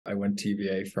I went to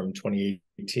UVA from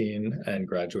 2018 and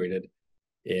graduated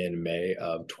in May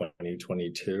of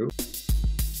 2022.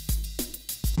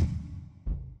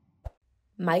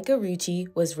 Micah Rucci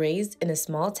was raised in a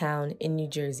small town in New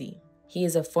Jersey. He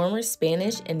is a former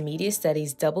Spanish and Media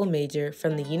Studies double major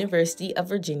from the University of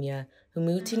Virginia who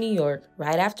moved to New York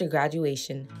right after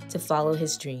graduation to follow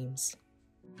his dreams.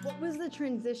 What was the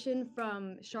transition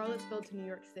from Charlottesville to New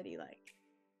York City like?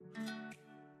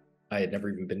 I had never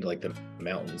even been to like the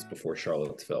mountains before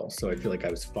Charlottesville, so I feel like I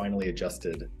was finally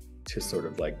adjusted to sort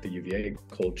of like the UVA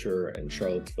culture and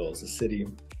Charlottesville as a city.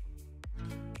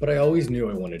 But I always knew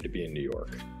I wanted to be in New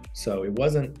York, so it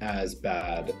wasn't as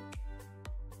bad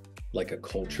like a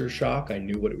culture shock. I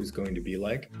knew what it was going to be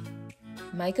like.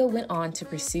 Micah went on to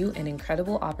pursue an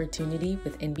incredible opportunity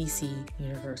with NBC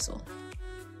Universal.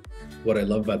 What I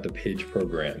love about the Page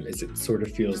program is it sort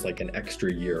of feels like an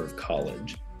extra year of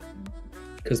college,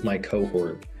 because my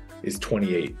cohort is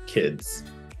 28 kids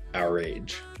our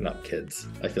age, not kids.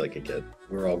 I feel like a kid.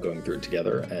 We're all going through it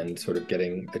together and sort of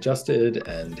getting adjusted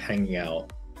and hanging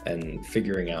out and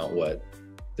figuring out what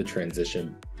the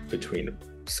transition between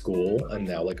school and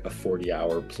now like a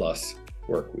 40-hour plus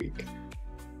work week.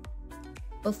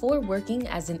 Before working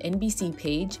as an NBC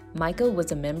Page, Micah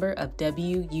was a member of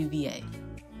WUVA.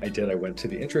 I went to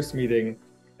the interest meeting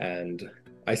and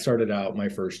I started out my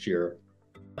first year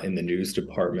in the news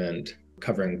department,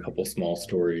 covering a couple small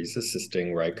stories,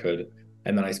 assisting where I could.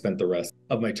 And then I spent the rest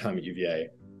of my time at UVA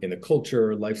in the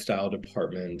culture, lifestyle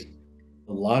department,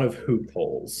 a lot of hoop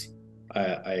holes.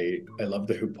 I love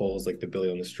the hoop holes, like the Billy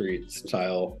on the Street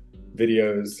style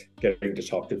videos, getting to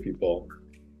talk to people.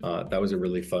 That was a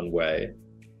really fun way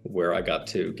where I got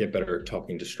to get better at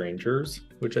talking to strangers,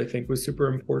 which I think was super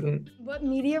important. What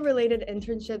media-related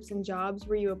internships and jobs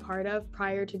were you a part of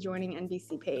prior to joining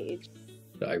NBC Page?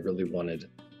 I really wanted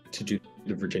to do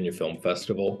the Virginia Film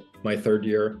Festival my third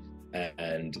year,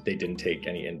 and they didn't take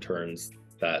any interns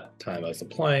that time I was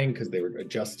applying because they were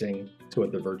adjusting to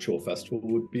what the virtual festival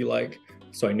would be like.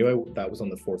 So I knew that was on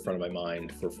the forefront of my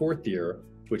mind for fourth year,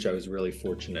 which I was really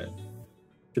fortunate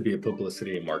to be a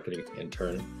publicity and marketing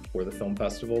intern for the film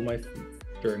festival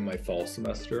during my fall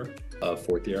semester of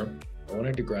fourth year. I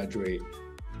wanted to graduate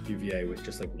UVA with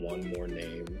just like one more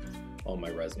name on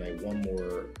my resume, one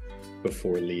more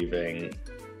before leaving,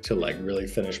 to like really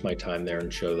finish my time there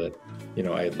and show that, you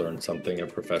know, I had learned something in a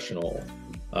professional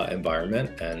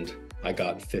environment. And I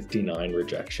got 59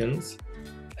 rejections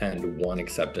and 1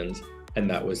 acceptance, and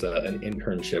that was an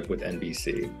internship with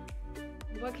NBC.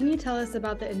 What can you tell us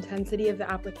about the intensity of the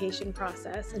application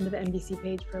process into the NBC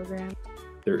Page program?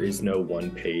 There is no one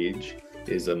page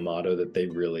is a motto that they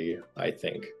really, I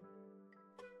think,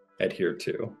 adhere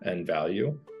to and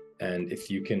value. And if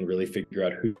you can really figure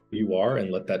out who you are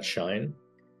and let that shine,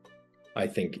 I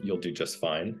think you'll do just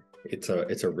fine. It's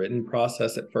a written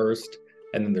process at first,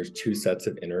 and then there's 2 sets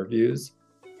of interviews.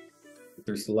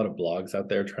 There's a lot of blogs out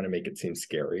there trying to make it seem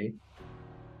scary.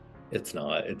 It's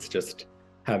not. It's just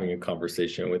having a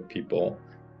conversation with people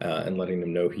and letting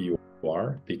them know who you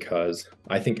are, because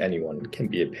I think anyone can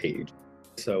be a page.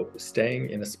 So staying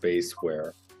in a space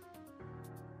where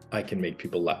I can make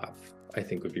people laugh, I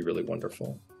think would be really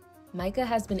wonderful. Micah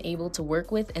has been able to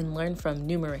work with and learn from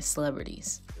numerous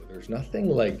celebrities. There's nothing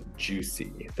like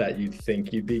juicy that you'd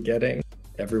think you'd be getting.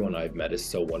 Everyone I've met is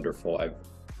so wonderful.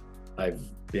 I've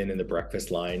been in the breakfast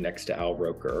line next to Al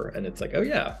Roker, and it's like, oh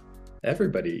yeah,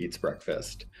 everybody eats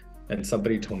breakfast. And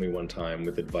somebody told me one time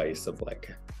with advice of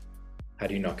like, how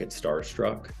do you not get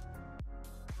starstruck?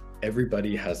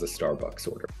 Everybody has a Starbucks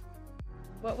order.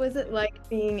 What was it like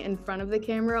being in front of the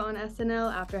camera on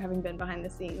SNL after having been behind the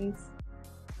scenes?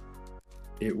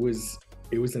 It was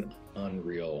an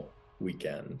unreal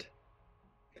weekend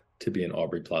to be in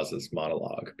Aubrey Plaza's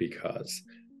monologue, because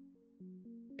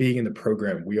being in the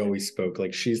program, we always spoke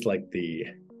like she's like the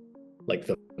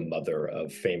mother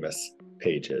of famous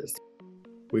pages.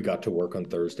 We got to work on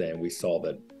Thursday and we saw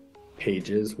that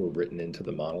pages were written into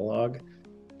the monologue,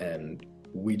 and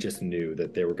we just knew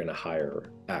that they were going to hire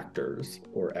actors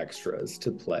or extras to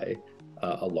play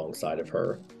alongside of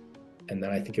her. And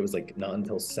then I think it was like not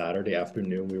until Saturday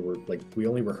afternoon, we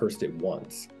only rehearsed it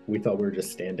once. We thought we were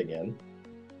just standing in.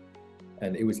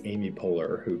 And it was Amy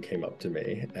Poehler who came up to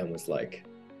me and was like,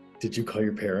 did you call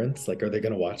your parents? Like, are they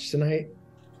going to watch tonight?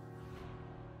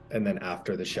 And then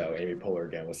after the show, Amy Poehler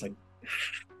again was like,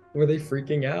 were they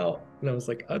freaking out? And I was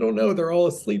like, I don't know. They're all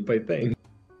asleep, I think.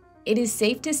 It is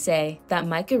safe to say that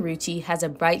Micah Rucci has a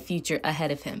bright future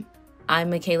ahead of him.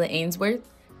 I'm Michaela Ainsworth,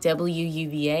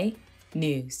 WUVA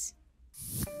News.